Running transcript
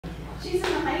she's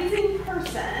an amazing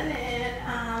person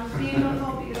and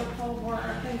beautiful, beautiful work.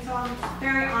 And so I'm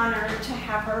very honored to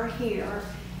have her here.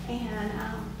 And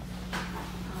I'll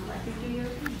let you do your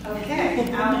thing.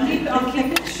 Okay, I'll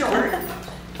keep it short.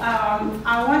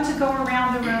 I want to go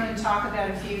around the room and talk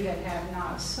about a few that have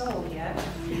not sold yet.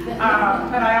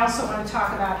 But I also want to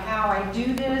talk about how I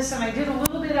do this. And I did a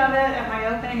little bit of it at my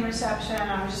opening reception.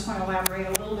 I just want to elaborate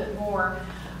a little bit more.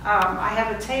 I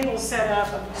have a table set up,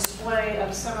 a display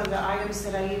of some of the items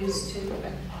that I use to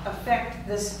affect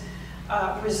this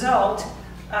result.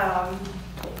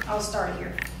 I'll start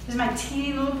here. This is my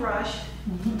teeny little brush.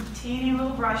 Teeny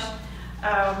little brush.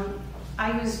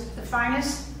 I use the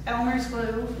finest Elmer's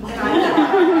glue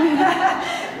that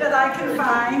I can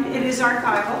find. It is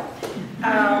archival.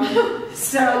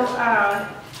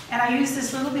 And I use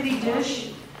this little bitty dish.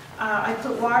 I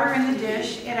put water in the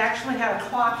dish. It actually had a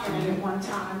clock in it at one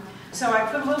time. So I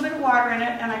put a little bit of water in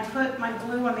it, and I put my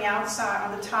glue on the outside,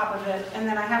 on the top of it, and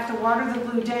then I have to water the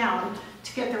glue down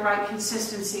to get the right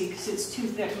consistency because it's too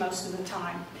thick most of the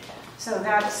time. So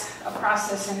that's a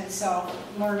process in itself,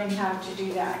 learning how to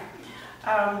do that.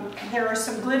 There are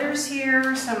some glitters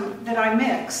here, some that I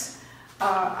mix.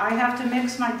 I have to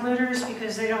mix my glitters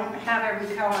because they don't have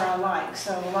every color I like.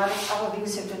 So all of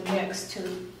these have been mixed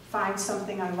to find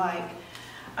something I like.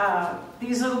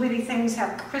 These little bitty things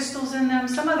have crystals in them.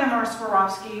 Some of them are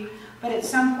Swarovski, but at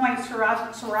some point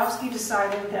Swarovski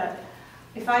decided that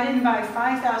if I didn't buy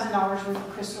 $5,000 worth of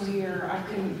crystals a year, I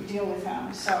couldn't deal with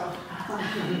them. So,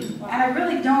 and I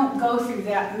really don't go through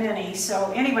that many.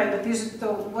 So anyway, but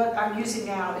what I'm using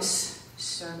now is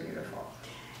so beautiful.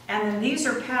 And then these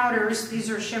are powders. These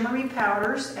are shimmery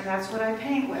powders, and that's what I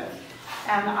paint with.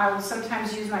 And I will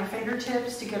sometimes use my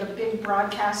fingertips to get a big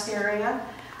broadcast area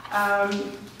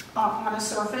on a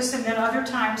surface. And then other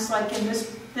times, like in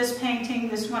this painting,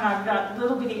 this one, I've got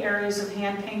little bitty areas of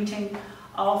hand painting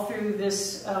all through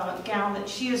this gown that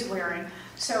she is wearing.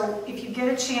 So if you get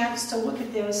a chance to look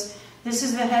at this, this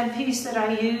is the headpiece that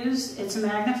I use. It's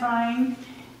magnifying,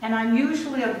 and I'm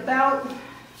usually about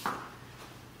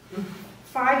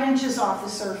 5 inches off the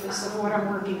surface of what I'm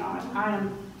working on. I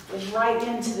am right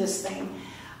into this thing.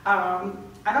 I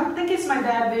don't think it's my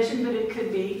bad vision, but it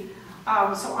could be.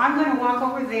 So I'm going to walk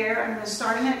over there. I'm going to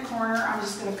start in that corner. I'm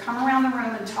just going to come around the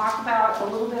room and talk about a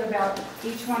little bit about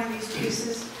each one of these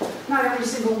pieces. Not every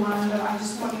single one, but I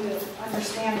just want you to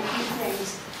understand a few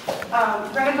things.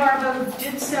 Greta Garbo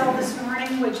did sell this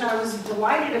morning, which I was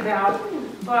delighted about,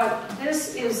 but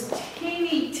this is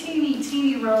teeny, teeny,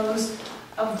 teeny rows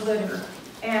of glitter.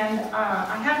 And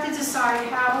I have to decide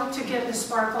how to get the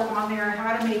sparkle on there,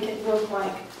 how to make it look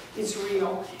like it's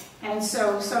real. And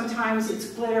so sometimes it's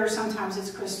glitter, sometimes it's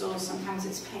crystals, sometimes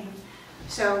it's paint.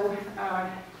 So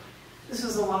this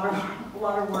was a lot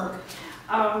of work.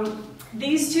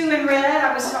 These two in red,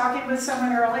 I was talking with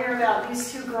someone earlier about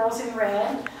these two girls in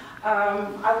red.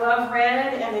 I love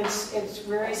red, and it's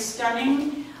very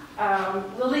stunning.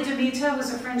 Lily DeVita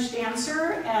was a French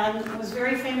dancer and was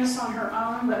very famous on her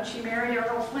own, but she married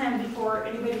Errol Flynn before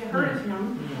anybody had heard of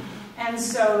him. And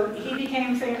so he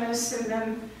became famous, and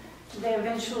then they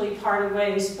eventually parted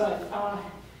ways, but I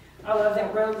love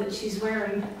that robe that she's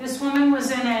wearing. This woman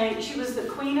was she was the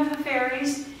queen of the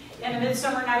fairies in A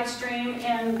Midsummer Night's Dream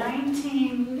in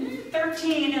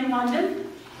 1913 in London.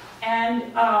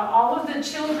 And all of the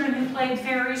children who played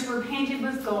fairies were painted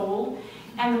with gold.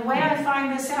 And the way I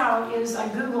find this out is I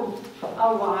Googled a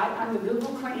lot. I'm the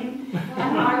Google queen.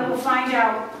 And I will find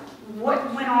out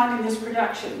what went on in this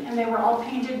production. And they were all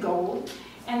painted gold.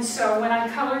 And so when I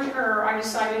colored her, I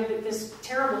decided that this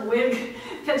terrible wig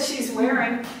that she's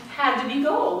wearing had to be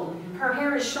gold. Her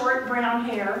hair is short brown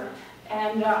hair,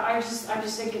 and I just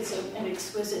think it's an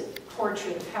exquisite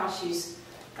portrait of how she's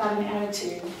got an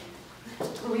attitude.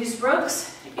 Louise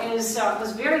Brooks was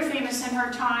very famous in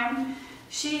her time.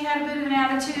 She had a bit of an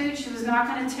attitude. She was not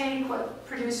going to take what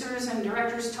producers and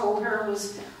directors told her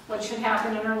was what should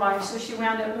happen in her life, so she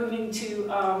wound up moving to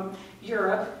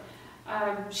Europe.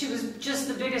 She was just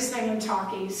the biggest thing in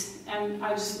talkies, and I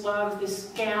just love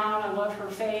this gown. I love her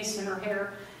face and her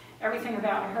hair, everything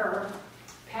about her.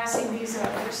 Passing these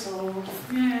out, they're so...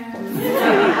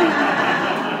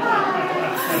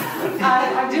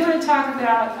 I do want to talk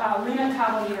about Lina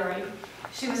Cavalieri.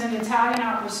 She was an Italian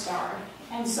opera star,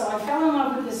 and so I fell in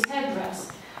love with this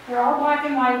headdress. They're all black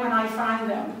and white when I find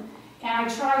them, and I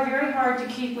try very hard to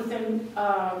keep within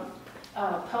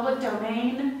public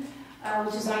domain,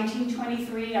 which is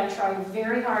 1923. I try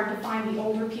very hard to find the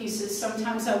older pieces.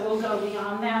 Sometimes I will go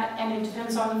beyond that, and it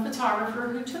depends on the photographer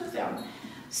who took them.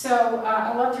 So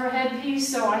I loved her headpiece,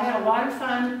 so I had a lot of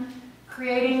fun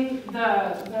creating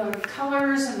the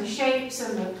colors and the shapes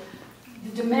and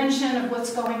the dimension of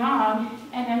what's going on.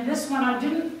 And in this one, I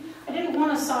didn't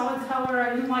want a solid color.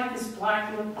 I didn't like this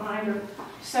black look behind her.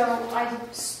 So I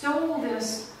stole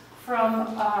this from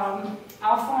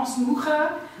Alphonse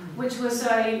Mucha, which was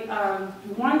a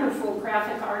wonderful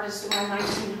graphic artist around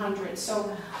 1900.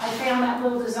 So I found that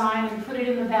little design and put it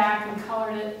in the back and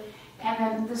colored it. And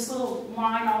then this little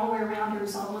line all the way around her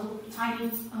is all little tiny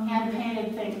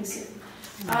hand-painted things.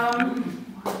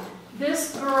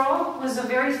 This girl was a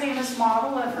very famous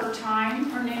model of her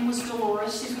time. Her name was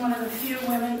Dolores. She's one of the few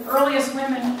women, earliest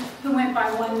women who went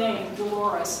by one name,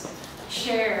 Dolores.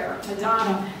 Cher,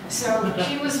 Madonna. So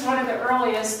she was one of the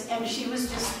earliest, and she was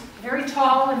just very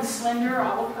tall and slender.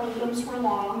 All of her limbs were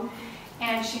long.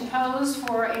 And she posed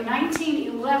for a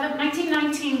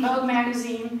 1919 Vogue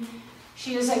magazine.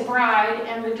 She is a bride,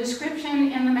 and the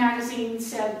description in the magazine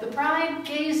said, "The bride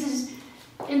gazes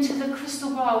into the crystal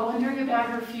ball, wondering about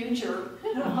her future."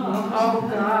 Oh,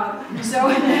 God. So,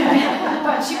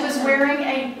 but she was wearing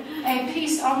a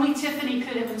piece only Tiffany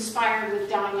could have inspired with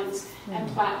diamonds and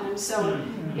platinum. So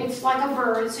it's like a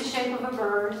bird, it's the shape of a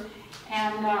bird.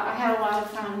 And I had a lot of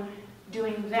fun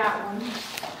doing that one.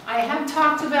 I have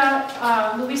talked about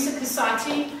Luisa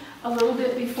Casati a little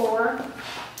bit before.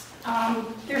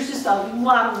 There's just a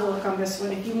lot of work on this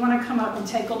one. If you want to come up and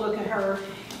take a look at her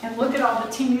and look at all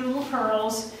the teeny little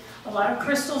pearls, a lot of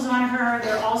crystals on her,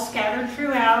 they're all scattered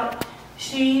throughout.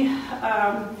 She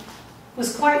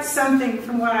was quite something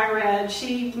from what I read.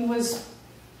 She was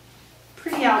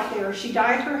pretty out there. She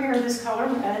dyed her hair this color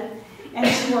red, and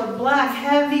she wore black,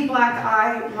 heavy black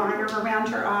eyeliner around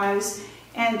her eyes,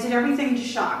 and did everything to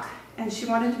shock. And she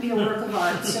wanted to be a work of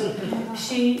art. So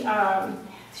she's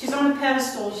on a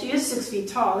pedestal. She is 6 feet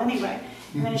tall anyway.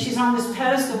 And then she's on this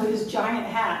pedestal with this giant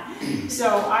hat.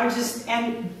 So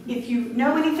and if you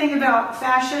know anything about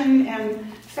fashion and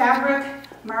fabric,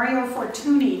 Mario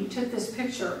Fortuny took this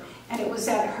picture. And it was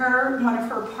at one of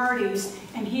her parties,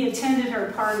 and he attended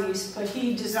her parties, but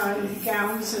he designed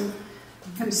gowns and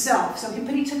himself.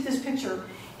 But he took this picture.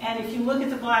 And if you look at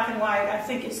the black and white, I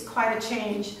think it's quite a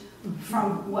change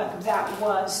from what that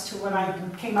was to what I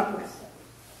came up with.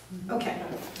 Okay.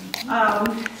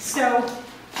 So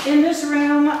in this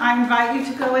room, I invite you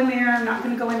to go in there. I'm not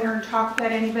going to go in there and talk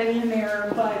about anybody in there,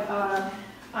 but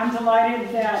I'm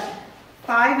delighted that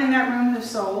 5 in that room have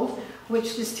sold,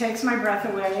 which just takes my breath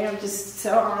away. I'm just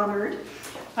so honored.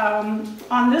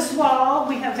 On this wall,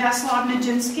 we have Vaslav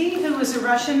Nijinsky, who was a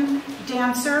Russian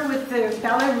dancer with the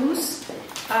Ballet Russe,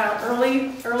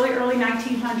 early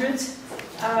 1900s.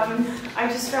 I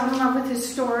just fell in love with his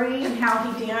story and how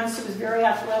he danced. It was very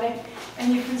athletic.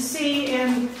 And you can see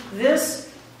in this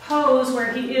pose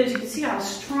where he is, you can see how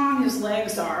strong his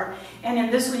legs are. And in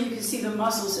this one, you can see the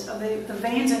muscles, the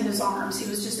veins in his arms. He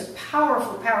was just a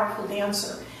powerful, powerful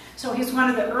dancer. So he's one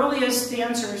of the earliest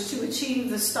dancers to achieve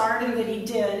the stardom that he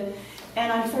did.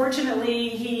 And unfortunately,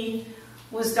 he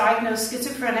was diagnosed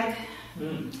schizophrenic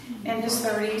in his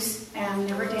 30s and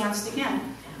never danced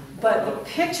again. But the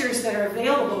pictures that are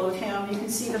available of him, you can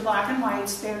see the black and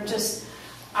whites, they're just,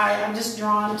 I'm just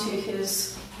drawn to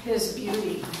his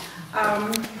beauty. I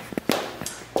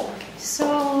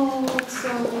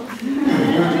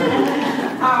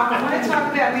want to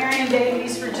talk about Marion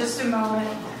Davies for just a moment.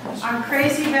 I'm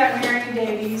crazy about Marion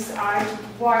Davies.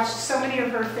 I've watched so many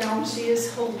of her films. She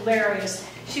is hilarious.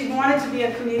 She wanted to be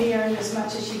a comedian as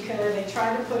much as she could. They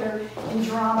tried to put her in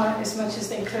drama as much as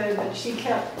they could, but she's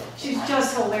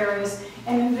just hilarious.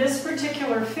 And in this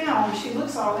particular film, she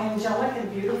looks all angelic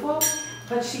and beautiful,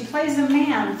 but she plays a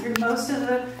man through most of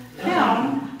the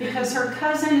film because her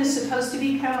cousin is supposed to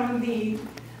become the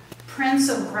Prince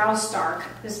of Graustark,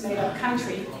 this made-up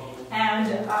country. And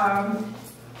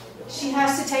she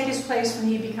has to take his place when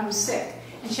he becomes sick.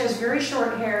 And she has very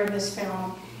short hair in this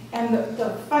film. And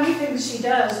the funny things she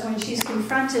does when she's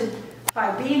confronted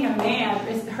by being a man,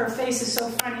 her face is so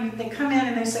funny. They come in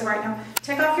and they say, right now,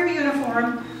 take off your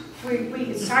uniform.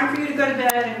 It's time for you to go to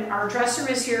bed, and our dresser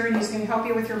is here, and he's going to help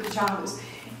you with your pajamas.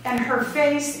 And her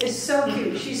face is so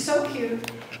cute. She's so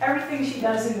cute. Everything she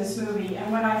does in this movie. And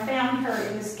when I found her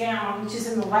in this gown, which is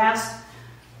in the last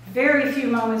very few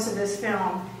moments of this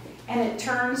film, and it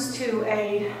turns to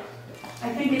I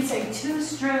think it's a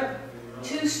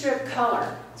two-strip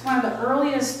color. It's one of the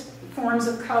earliest forms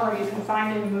of color you can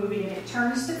find in a movie, and it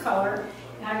turns to color.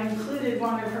 And I've included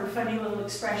one of her funny little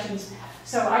expressions.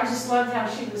 So I just loved how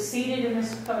she was seated in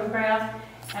this photograph,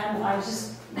 and I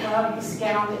just love this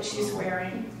gown that she's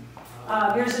wearing.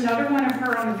 There's another one of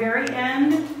her on the very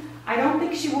end. I don't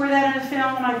think she wore that in the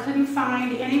film, and I couldn't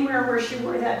find anywhere where she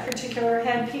wore that particular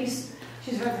headpiece.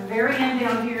 She's at the very end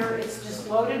down here. It's just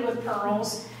loaded with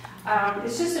pearls.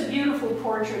 It's just a beautiful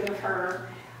portrait of her,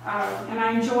 and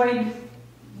I enjoyed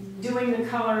doing the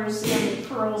colors and the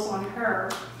pearls on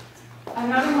her.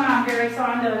 Another one I'm very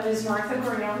fond of is Martha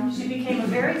Graham. She became a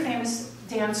very famous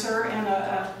dancer and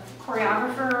a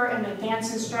choreographer and a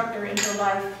dance instructor in her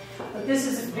life. But this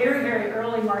is a very, very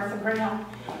early Martha Graham,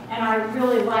 and I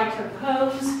really liked her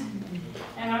pose.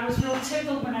 And I was real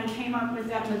tickled when I came up with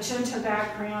that magenta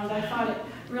background. I thought it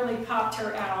really popped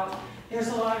her out. There's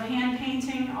a lot of hand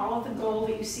painting. All of the gold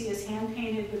that you see is hand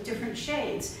painted with different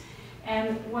shades.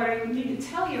 And what I need to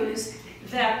tell you is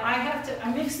that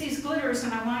I mix these glitters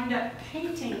and I wind up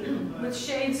painting with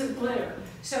shades of glitter.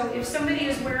 So if somebody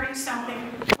is wearing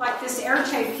something like this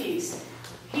Erche piece,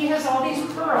 he has all these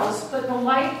pearls, but the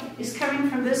light is coming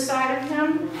from this side of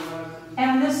him,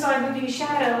 and this side would be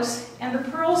shadows, and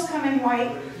the pearls come in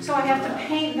white, so I have to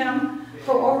paint them,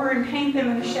 go over and paint them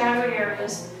in the shadowed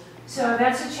areas. So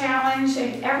that's a challenge,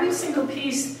 and every single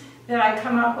piece that I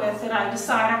come up with that I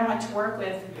decide I want to work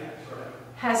with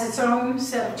has its own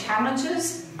set of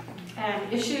challenges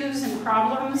and issues and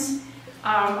problems.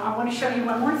 I want to show you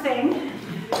one more thing.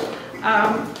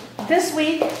 This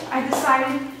week I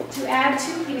decided to add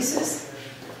 2 pieces,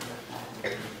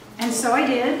 and so I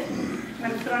did. I'm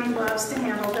going to put on gloves to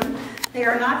handle them. They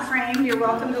are not framed. You're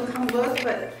welcome to come look,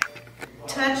 but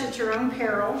touch at your own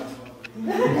peril.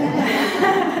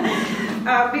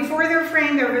 Before they're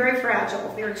framed, they're very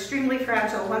fragile. They're extremely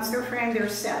fragile. Once they're framed, they're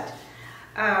set.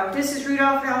 This is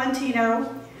Rudolph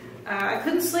Valentino. I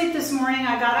couldn't sleep this morning.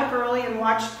 I got up early and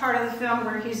watched part of the film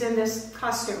where he's in this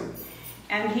costume.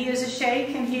 And he is a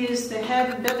sheikh, and he is the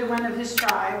head of Bedouin of his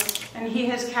tribe. And he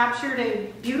has captured a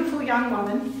beautiful young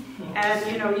woman.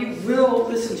 And, you know, you will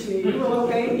listen to me, you will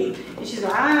obey me. And she's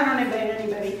like, I don't obey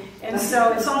anybody. And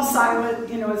so it's all silent,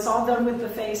 you know, it's all done with the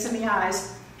face and the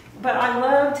eyes. But I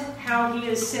loved how he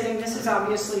is sitting. This is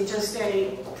obviously just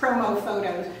a promo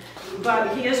photo.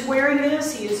 But he is wearing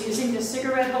this, he is using the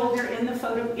cigarette holder in the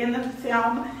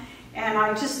film, and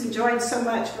I just enjoyed so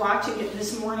much watching it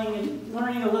this morning and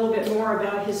learning a little bit more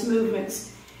about his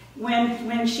movements.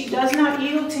 When she does not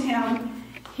yield to him,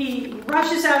 he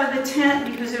rushes out of the tent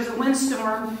because there's a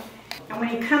windstorm, and when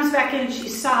he comes back in,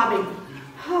 she's sobbing.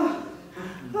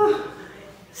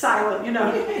 Silent, you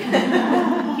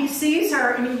know. He sees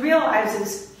her and he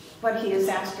realizes what he has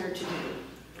asked her to do.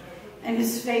 And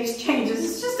his face changes.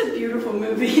 It's just a beautiful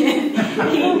movie.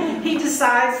 he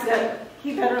decides that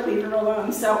he better leave her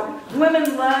alone. So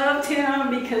women loved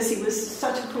him because he was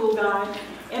such a cool guy.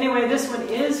 Anyway, this one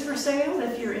is for sale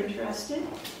if you're interested.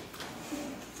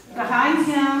 Behind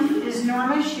him is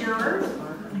Norma Shearer.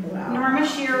 Wow. Norma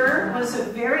Shearer was a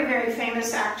very, very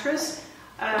famous actress.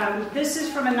 This is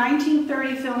from a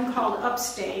 1930 film called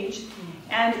Upstage.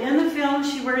 And in the film,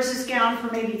 she wears this gown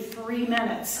for maybe 3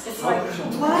 minutes. It's like,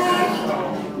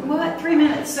 what? 3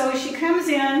 minutes? So she comes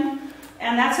in,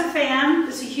 and that's a fan.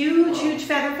 It's a huge, huge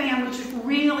feather fan, which was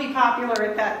really popular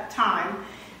at that time.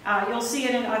 You'll see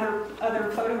it in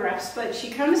other photographs. But she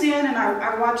comes in, and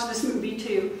I watched this movie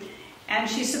too. And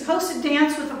she's supposed to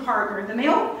dance with a partner. The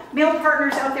male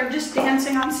partner's out there just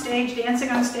dancing on stage,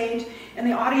 and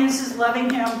the audience is loving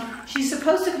him. She's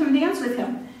supposed to come dance with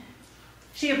him.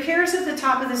 She appears at the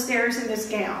top of the stairs in this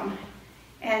gown,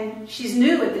 and she's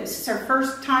new at this. It's her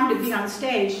first time to be on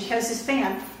stage. She has this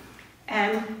fan,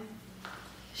 and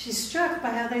she's struck by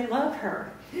how they love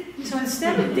her. So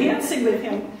instead of dancing with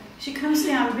him, she comes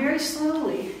down very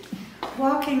slowly,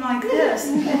 walking like this.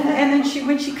 And then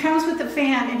when she comes with the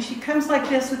fan, and she comes like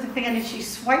this with the fan, and she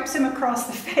swipes him across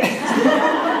the face.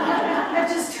 It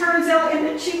just turns out, and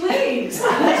then she leaves.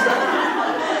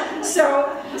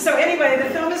 So anyway, the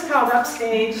film is called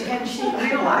Upstage, and she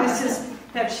realizes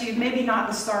that she's maybe not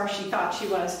the star she thought she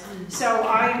was. So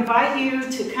I invite you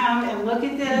to come and look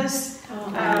at this.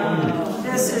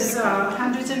 This is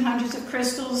hundreds and hundreds of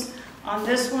crystals on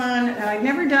this one. I've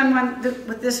never done one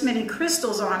with this many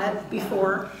crystals on it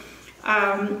before,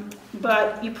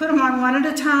 but you put them on one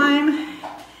at a time,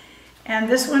 and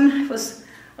this one was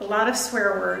a lot of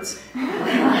swear words.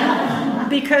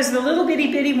 Because the little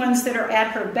bitty ones that are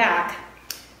at her back,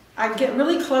 I get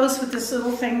really close with this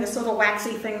little thing, this little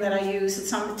waxy thing that I use.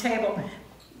 It's on the table.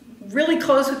 Really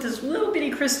close with this little bitty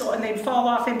crystal, and they'd fall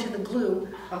off into the glue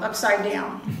upside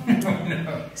down.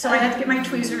 So I had to get my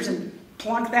tweezers and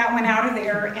plunk that one out of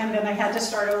there, and then I had to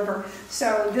start over.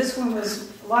 So this one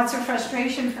was lots of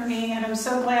frustration for me, and I'm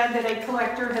so glad that a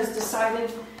collector has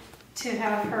decided to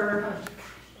have her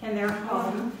in their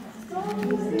home.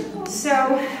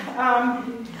 So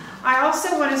I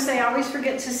also want to say, I always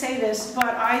forget to say this,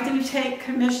 but I do take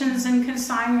commissions and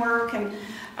consign work, and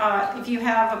If you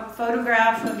have a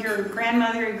photograph of your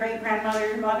grandmother, your great-grandmother,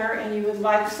 your mother, and you would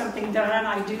like something done,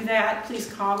 I do that.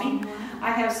 Please call me. I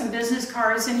have some business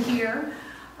cards in here.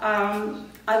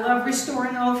 I love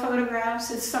restoring old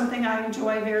photographs. It's something I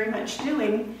enjoy very much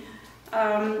doing.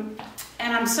 And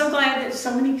I'm so glad that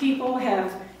so many people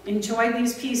have enjoyed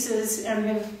these pieces and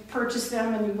have purchased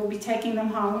them, and will be taking them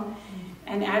home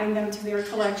and adding them to their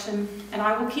collection. And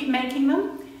I will keep making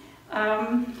them.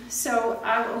 So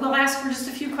I will ask for just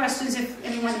a few questions if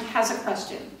anyone has a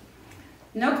question.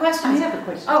 No questions? I have a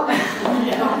question. Oh.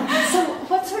 So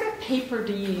what sort of paper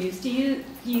do you use? Do you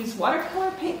use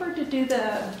watercolor paper to do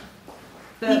the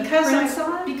prints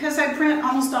on? Because I print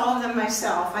almost all of them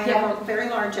myself. I have a very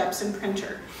large Epson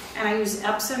printer, and I use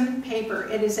Epson paper.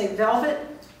 It is a velvet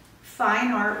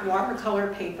fine art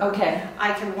watercolor paper. Okay.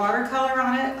 I can watercolor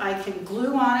on it, I can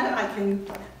glue on it, I can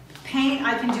paint,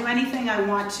 I can do anything I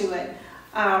want to it.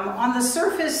 On the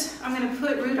surface, I'm going to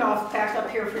put Rudolph back up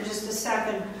here for just a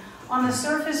second. On the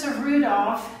surface of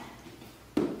Rudolph,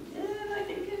 if I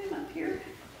can get him up here.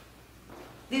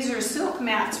 These are silk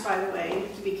mats, by the way. You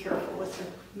have to be careful with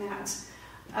the mats.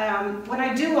 When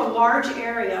I do a large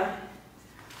area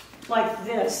like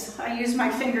this, I use my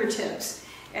fingertips.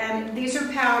 And these are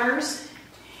powders.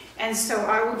 And so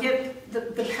I will get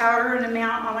the powder and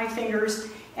amount on my fingers,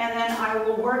 and then I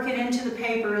will work it into the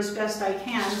paper as best I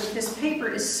can. But this paper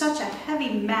is such a heavy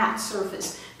matte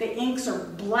surface. The inks are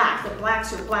black. The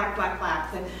blacks are black, black,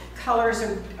 black. The colors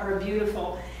are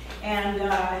beautiful. And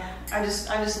I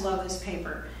just love this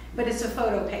paper. But it's a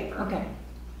photo paper. Okay.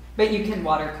 But you can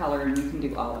watercolor and you can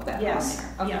do all of that yes,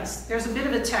 on there. Okay. Yes. There's a bit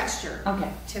of a texture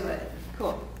to it.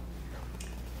 Cool.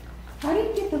 How do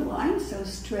you get the lines so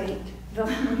straight?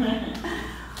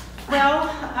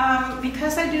 Well,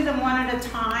 because I do them one at a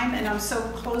time and I'm so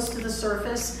close to the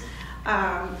surface,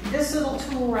 this little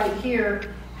tool right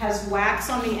here has wax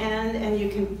on the end, and you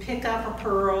can pick up a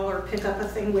pearl or pick up a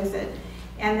thing with it.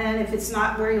 And then if it's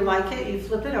not where you like it, you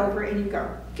flip it over and you go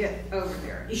get over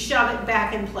there. You shove it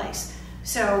back in place.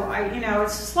 So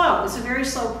it's slow. It's a very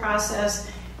slow process,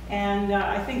 and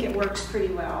I think it works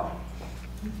pretty well.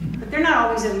 But they're not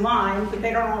always in line, but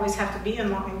they don't always have to be in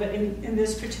line. But in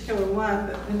this particular one,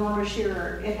 the Norma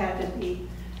Shearer, I had to be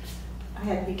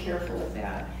careful with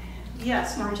that.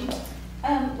 Yes, Margie?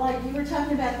 Like you were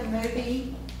talking about the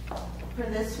movie for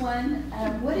this one.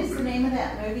 What is the name of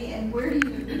that movie, and where do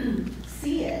you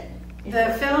see it?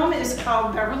 The film is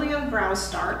called Beverly O'Brow's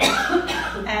Start,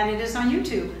 and it is on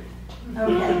YouTube.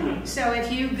 Okay. So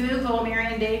if you Google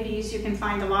Marion Davies, you can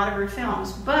find a lot of her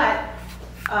films. But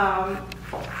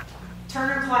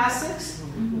Turner Classics,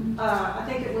 I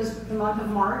think it was the month of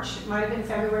March, it might have been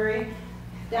February,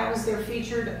 that was their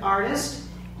featured artist.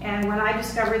 And when I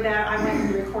discovered that, I went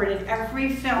and recorded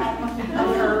every film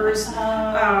of hers.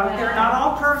 They're not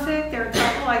all perfect, they're a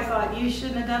couple. I thought, you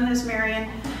shouldn't have done this, Marion.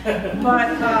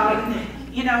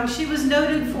 But, she was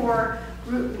noted for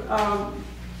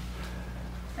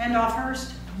Randolph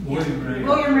Hearst?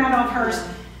 William Randolph Hearst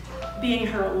being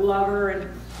her lover, and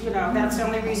that's the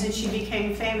only reason she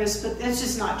became famous, but that's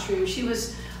just not true. She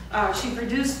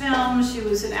produced films, she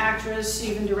was an actress,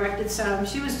 she even directed some.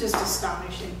 She was just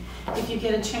astonishing if you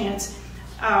get a chance.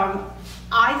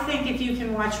 I think if you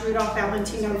can watch Rudolph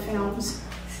Valentino films,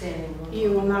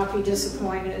 you will not be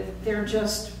disappointed. They're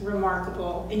just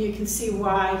remarkable, and you can see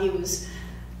why he was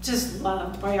just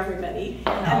loved by everybody.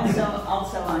 And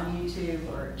also on YouTube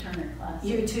or Turner Classics.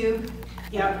 YouTube,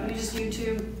 yeah, you just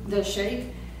YouTube The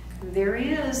Shake. There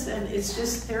he is, and it's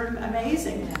just, they're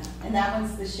amazing. Yeah. And that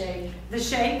one's The Shake. The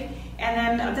Shake,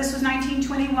 and then this was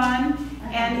 1921,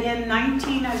 and in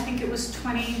I think it was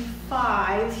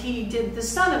 25, he did The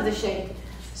Son of the Shake.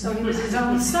 So he was his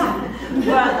own son.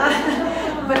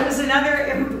 But it was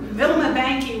Vilma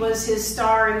Banky was his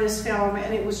star in this film,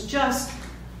 and it's just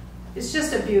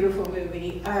a beautiful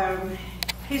movie.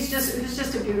 He was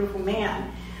just a beautiful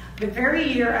man. The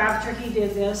very year after he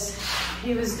did this,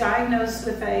 he was diagnosed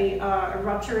with a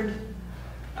ruptured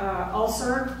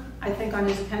ulcer, I think on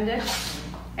his appendix,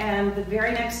 and the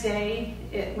very next day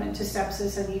it went to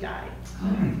sepsis and he died.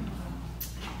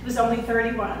 He was only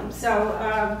 31. So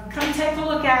come take a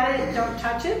look at it. Don't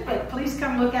touch it, but please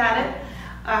come look at it.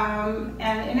 And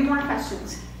any more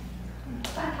questions?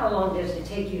 About how long does it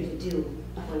take you to do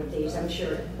one of these? I'm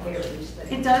sure it varies.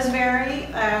 But it does vary.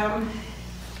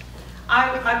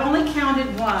 I've only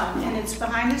counted one, and it's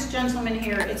behind this gentleman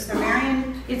here. It's the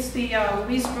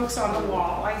Louise Brooks on the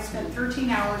wall. I spent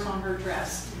 13 hours on her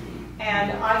dress.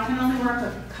 And I can only work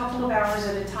a couple of hours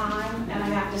at a time, and I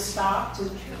have to stop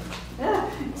to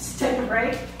take a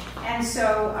break. And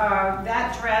so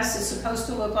that dress is supposed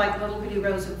to look like little bitty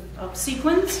rows of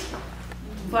sequins.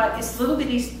 but it's little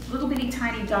bitty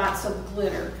tiny dots of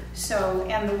glitter. So,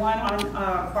 and the one on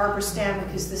Barbara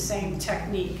Stanwyck is the same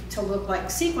technique to look like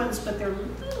sequins, but they're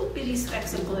little bitty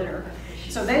specks of glitter.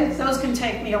 So those can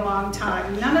take me a long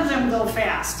time. None of them go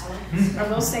fast, I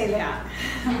will say that.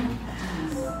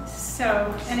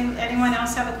 So, anyone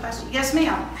else have a question? Yes,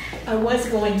 ma'am. I was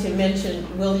going to mention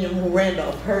William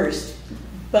Randolph Hearst,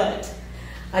 but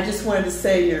I just wanted to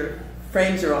say your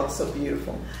frames are all so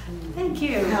beautiful. Thank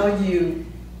you. How you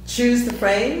choose the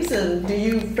frames, and do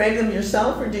you frame them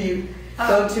yourself, or do you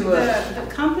go to a... The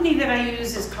company that I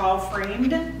use is called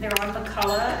Framed. They're on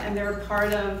McCullough, and they're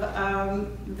part of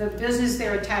the business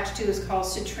they're attached to is called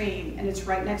Citrine, and it's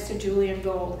right next to Julian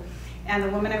Gold. And the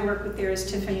woman I work with there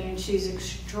is Tiffany, and she's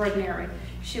extraordinary.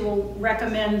 She will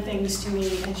recommend things to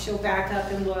me, and she'll back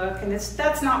up and look, and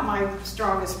that's not my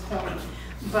strongest point,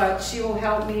 but she will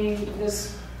help me.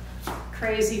 This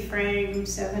crazy frame,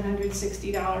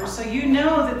 $760. So you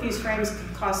know that these frames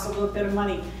cost a little bit of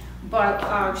money,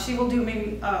 but she will do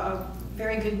me a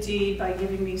very good deed by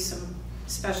giving me some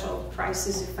special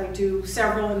prices if I do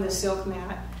several in the silk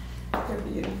mat. They're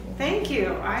beautiful. Thank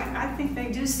you. I think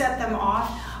they do set them off.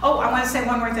 Oh, I want to say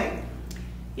one more thing.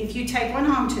 If you take one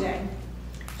home today,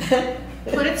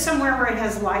 put it somewhere where it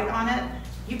has light on it.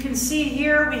 You can see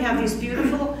here we have these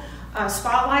beautiful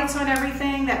spotlights on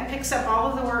everything that picks up all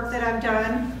of the work that I've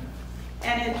done.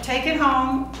 And take it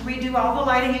home, redo all the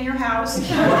lighting in your house.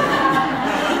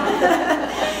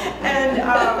 And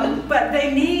but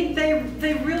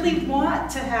they really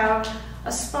want to have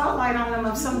a spotlight on them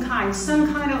of some kind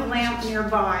of lamp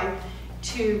nearby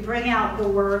to bring out the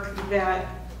work that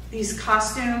these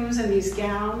costumes and these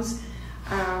gowns.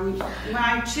 When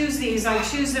I choose these, I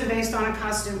choose them based on a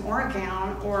costume or a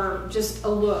gown or just a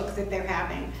look that they're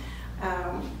having.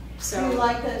 Do you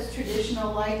like those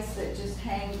traditional lights that just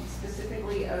hang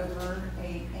specifically over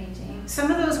a painting?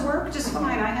 Some of those work just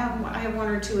fine. I have one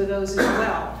or two of those as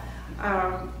well.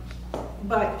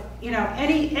 But you know,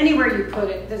 anywhere you put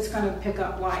it, that's going to pick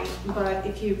up light. But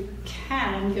if you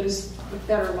can get a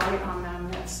better light on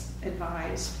them, that's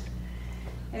advised.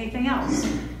 Anything else?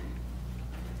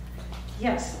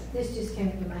 Yes. This just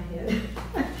came to my head.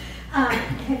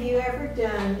 Have you ever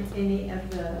done any of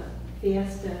the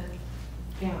Fiesta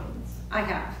gowns? I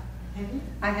have. Have you?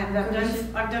 I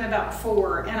have. I've done about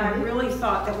 4, and I really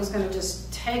thought that was going to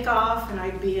just take off, and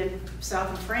I'd be in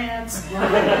south of France. But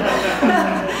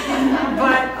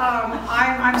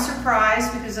I'm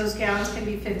surprised because those gowns can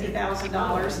be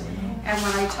 $50,000. And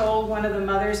when I told one of the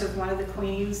mothers of one of the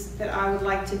queens that I would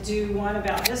like to do one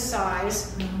about this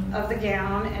size of the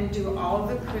gown and do all of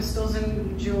the crystals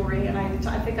and jewelry, and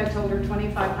I think I told her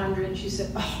 $2,500, and she said,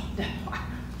 "Oh no."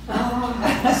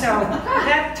 So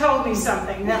that told me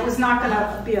something. That was not going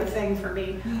to be a thing for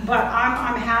me. But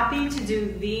I'm happy to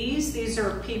do these. These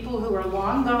are people who are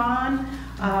long gone.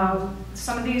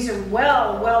 Some of these are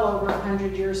well over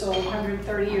 100 years old,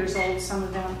 130 years old, some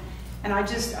of them. And I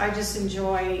just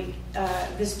enjoy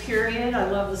this period. I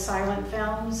love the silent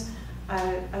films.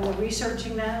 I love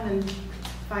researching them and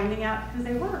finding out who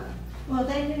they were. Well,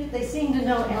 they seem to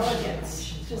know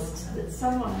elegance. Just that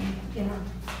someone,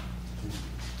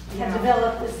 have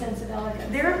developed a sense of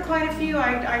elegance. There are quite a few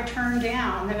I turned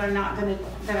down that I'm not going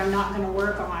to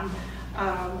work on.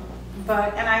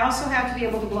 And I also have to be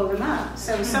able to blow them up.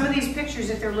 So some of these pictures,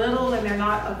 if they're little and they're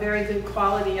not of very good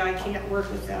quality, I can't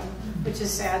work with them, which is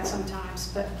sad sometimes,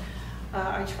 but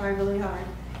I try really hard.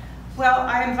 Well,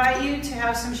 I invite you to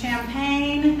have some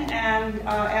champagne and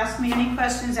ask me any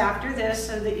questions after this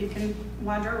so that you can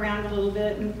wander around a little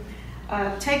bit. And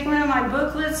take one of my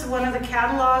booklets, one of the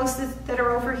catalogs that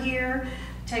are over here.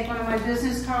 Take one of my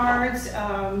business cards.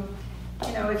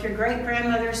 If your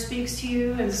great-grandmother speaks to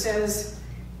you and says,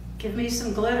 "Give me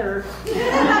some glitter," give me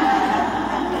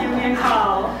a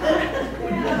call.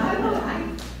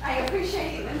 I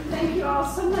appreciate it, and thank you all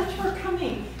so much for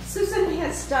coming. Susan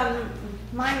has done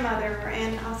my mother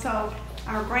and also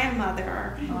our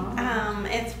grandmother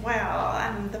as well,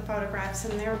 the photographs,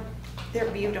 and they're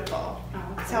beautiful.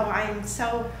 So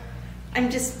I'm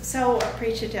just so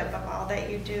appreciative of all that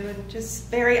you do, and just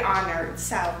very honored.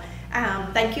 So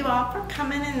thank you all for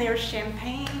coming, and there's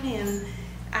champagne and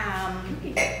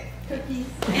Cookies.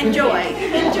 Enjoy.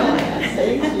 Thank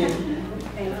you.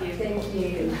 Thank you. Thank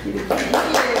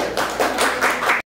you.